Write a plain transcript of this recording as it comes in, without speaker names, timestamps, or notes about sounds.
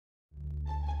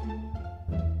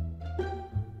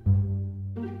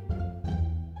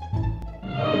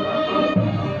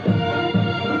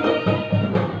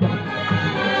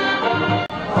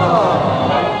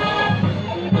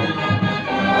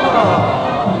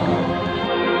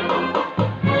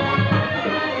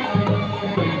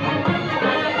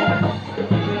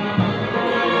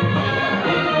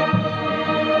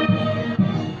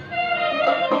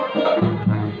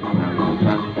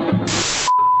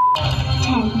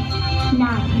9,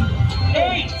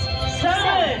 8,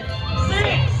 7,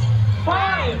 6,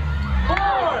 5, 4,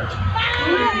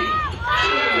 3,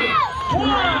 2,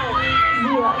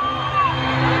 1.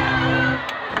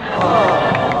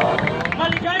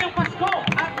 Maligayang Pasko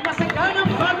at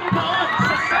masaganang bagong taon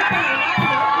sa Sabay Live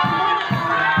ng Carmona.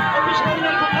 Official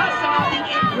na bukas sa ating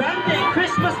grande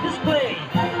Christmas display.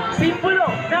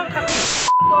 Simbolo ng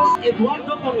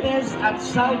Eduardo Cortez at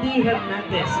Saldi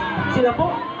Hernandez. Sila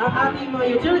po ang ating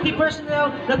mga utility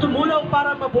personnel na tumulong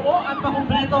para mabuo at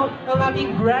makumpleto ang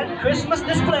ating grand Christmas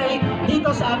display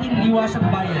dito sa ating liwasang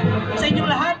bayan. Sa inyong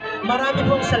lahat, marami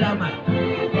pong salamat.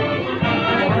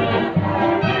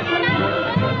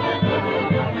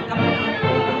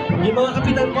 Yung mga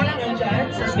kapitan ko lang nandyan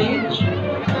sa stage.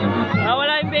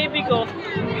 Wala yung baby ko.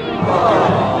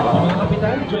 Yung mga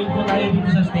kapitan, join po tayo dito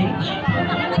sa stage.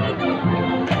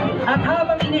 At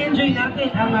habang ini-enjoy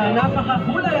natin ang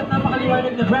napakahulay at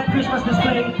napakaliwanag na Grand Christmas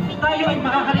Display, tayo ay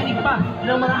makakarinig pa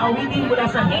ng mga awitin mula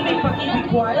sa Himig Pag-ibig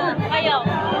Choir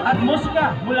at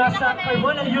musika mula sa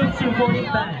Carmona Youth Symphonic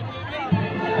Band.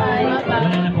 Wala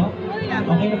na po?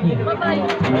 Okay na po yun.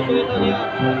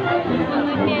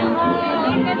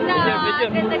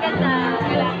 Ganda.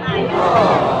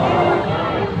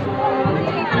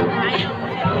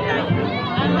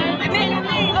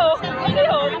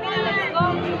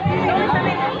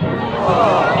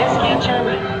 SK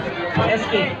Chairman,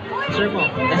 SK, Sir mo,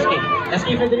 SK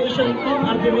Federation Team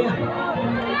Arteria.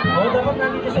 Dapat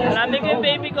nandito sa SK. Marami ko yung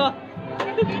baby ko.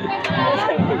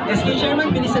 SK Chairman,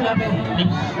 bilisan natin.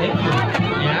 Thank you.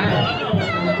 Yan.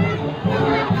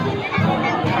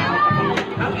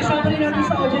 Ang kasama rin natin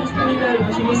sa audience kanina,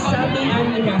 si Miss Sally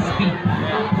Ann Agaspi.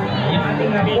 Yung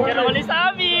ating Picture ako ni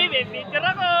Sabi, may picture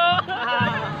ako.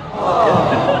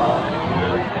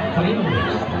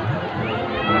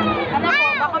 Ano po,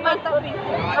 baka magtawin.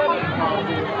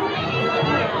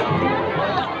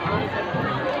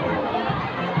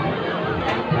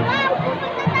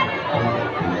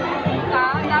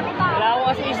 Wala akong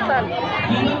assistant.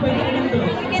 Hindi pwede rin ito.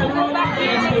 Sa mga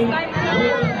SK.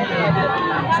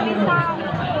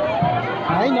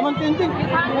 Ay, naman tinting.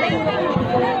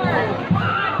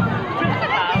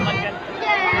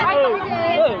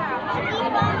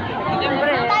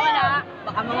 Siyempre,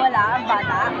 baka mawala ang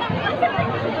bata.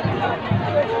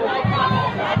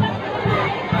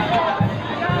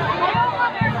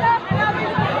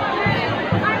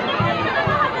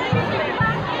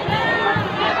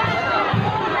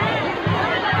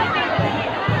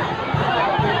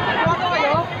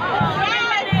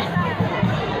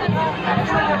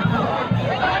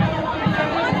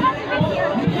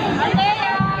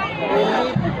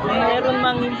 Meron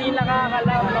mang hindi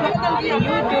nakakalaw ng aking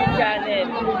YouTube channel.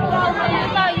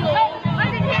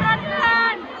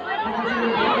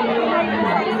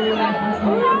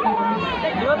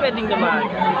 Di ba pwedeng dumaan?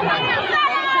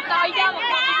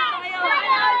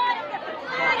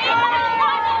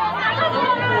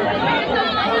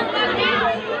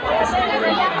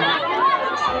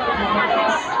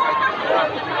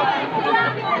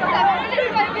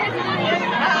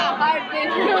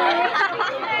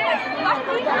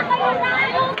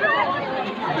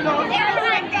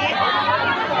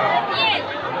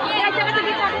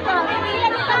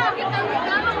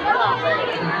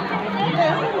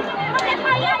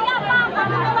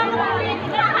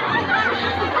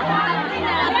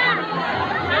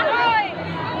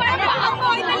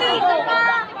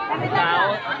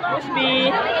 Crispy.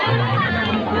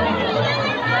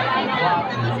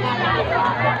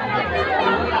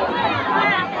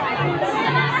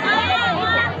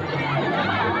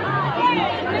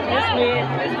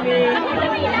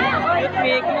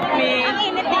 Cute me.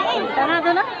 Tara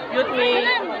doon na. Cute me.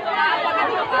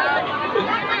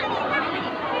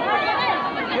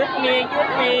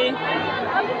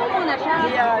 Sabi ko muna siya.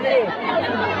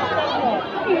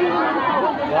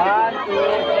 One, two,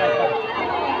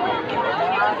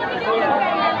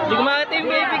 Hindi ko makita yung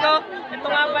baby ko. Ito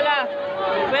nga pala.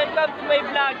 Welcome to my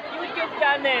vlog, YouTube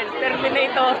channel,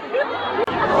 Terminator.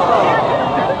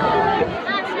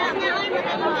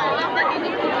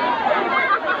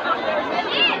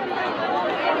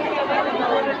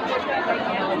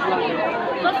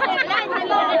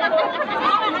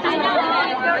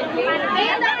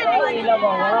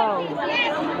 Wow.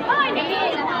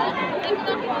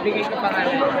 Bigay ko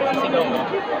pangalan, sisigaw ko,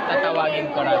 tatawagin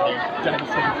ko natin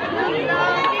Johnson.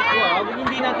 Wow,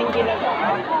 hindi natin kilala.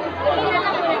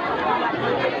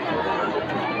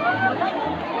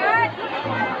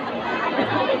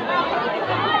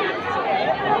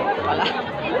 Wala.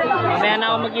 Mamaya na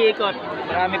ako mag-iikot.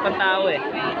 Marami pang tao eh.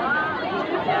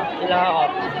 Sila ako.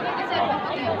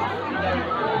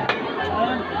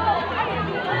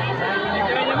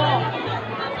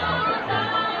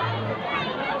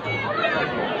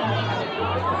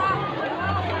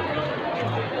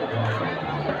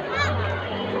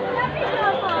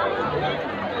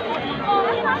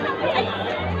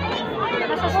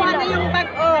 nasa sila. Ano yung bag,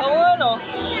 oh. Oo, ano?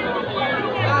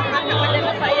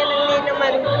 Nakadala pa yan, hindi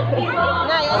naman.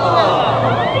 Na, yan na.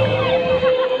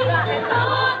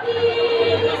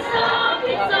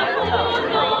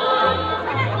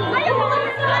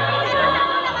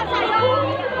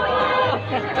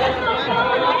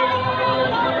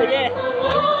 Sige.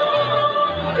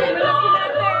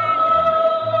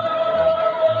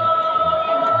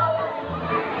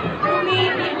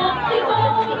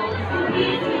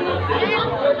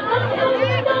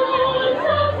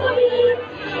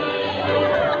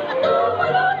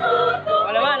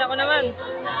 Ako naman.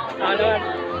 Aray.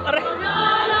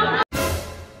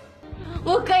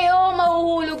 Huwag kayo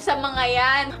mahuhulog sa mga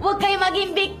yan. Huwag kayo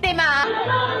maging biktima.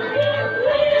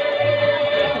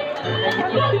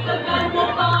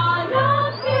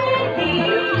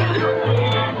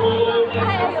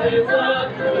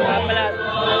 Pala.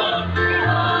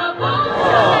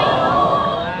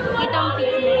 Kita ang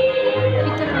picture.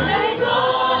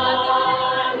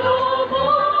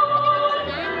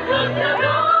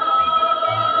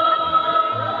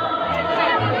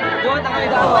 Doon, ang kami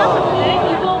daw.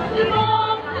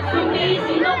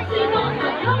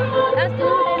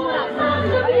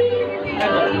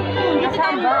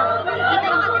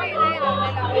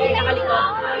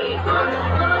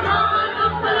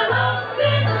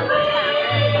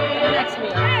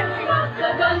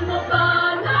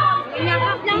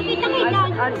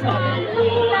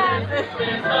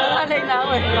 Alay na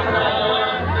ako eh.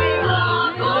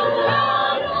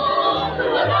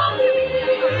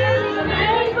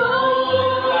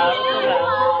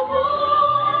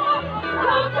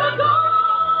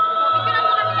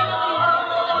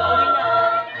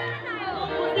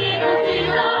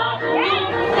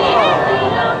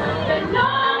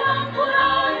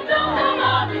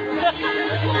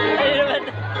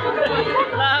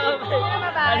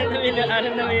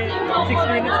 Alam na may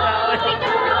 6 minutes na ako.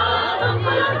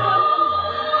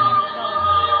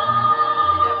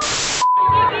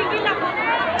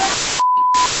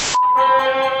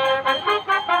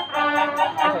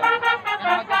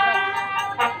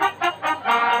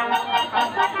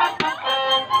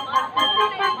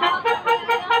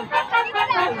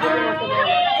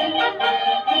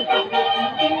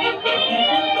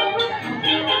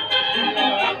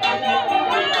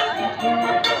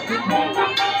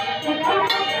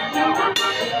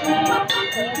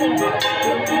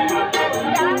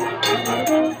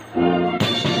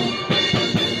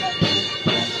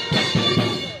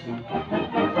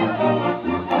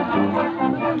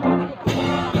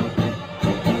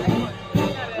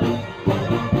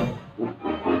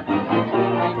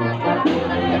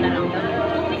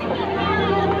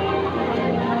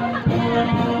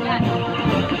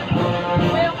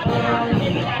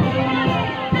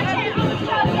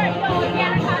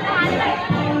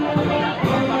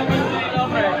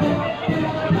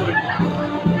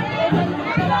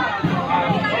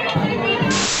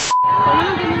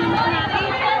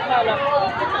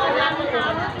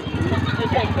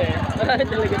 Marami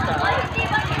talaga sa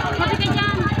Mabi ka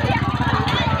dyan.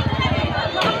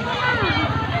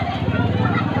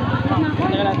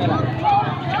 Teka lang.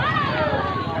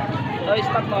 Oh,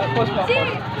 stop mo. Pause mo.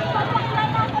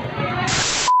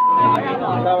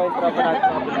 Daway, tropa natin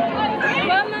sa kapila.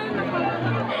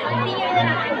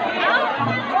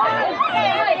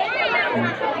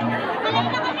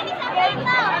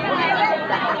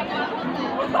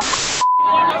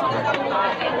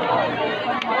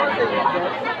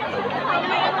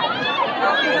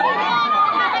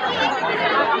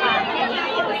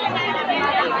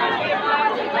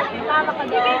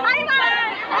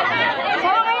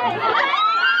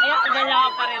 Ayan, ganyan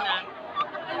ka pa rin.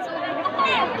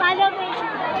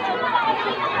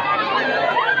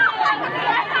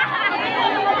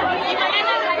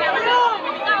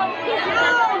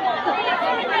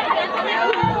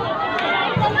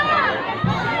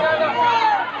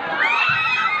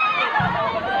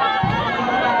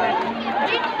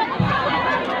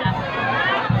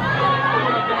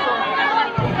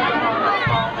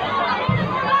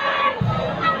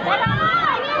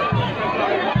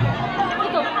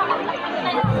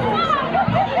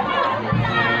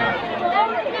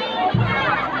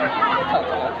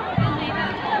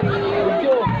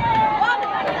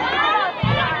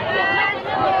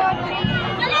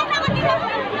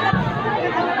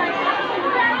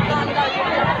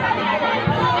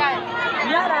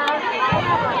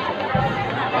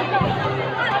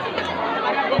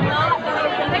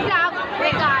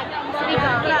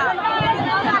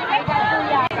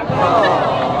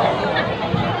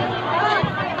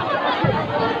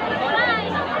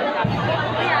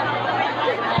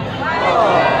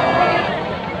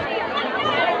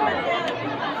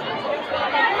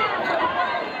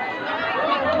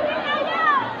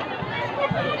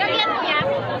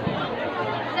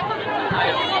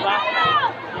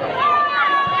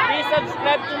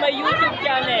 subscribe to my YouTube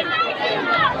channel.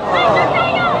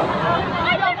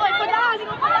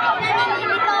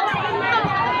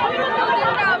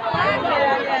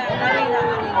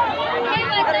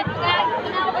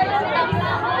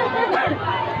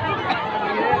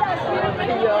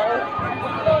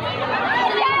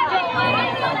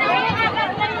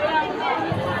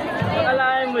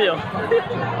 Nakalain mo yun.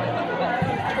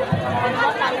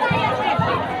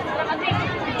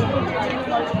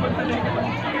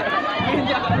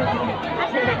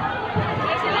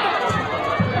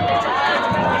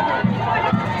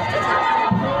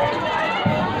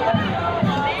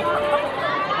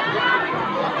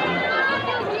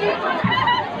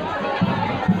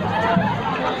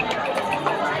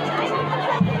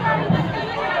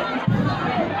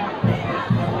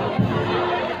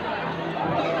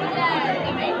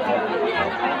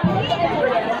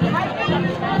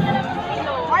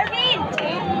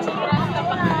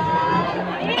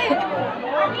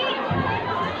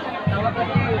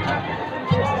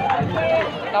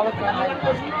 Tawag ka na.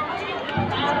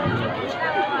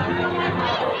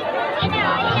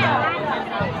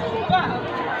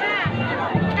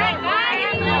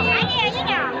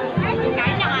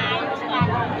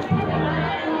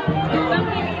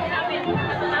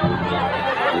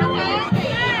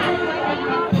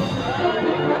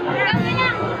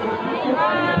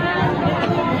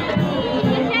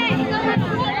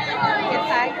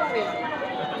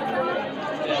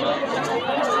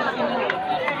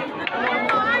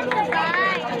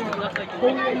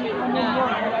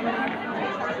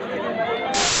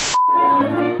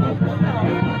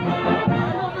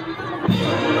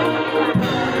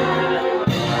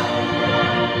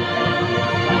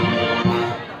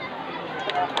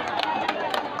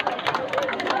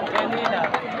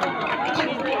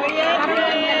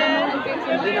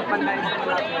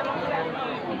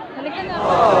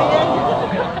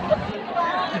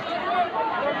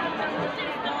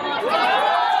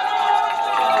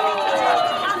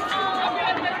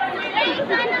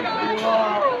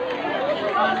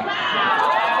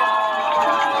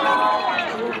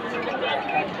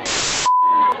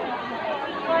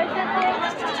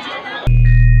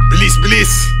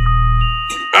 Bilis!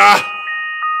 Ah!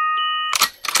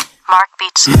 Mark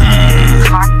Beats.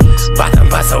 Mark Beats. Patang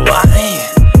pasaway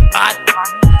at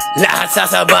lahat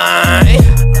sasabay.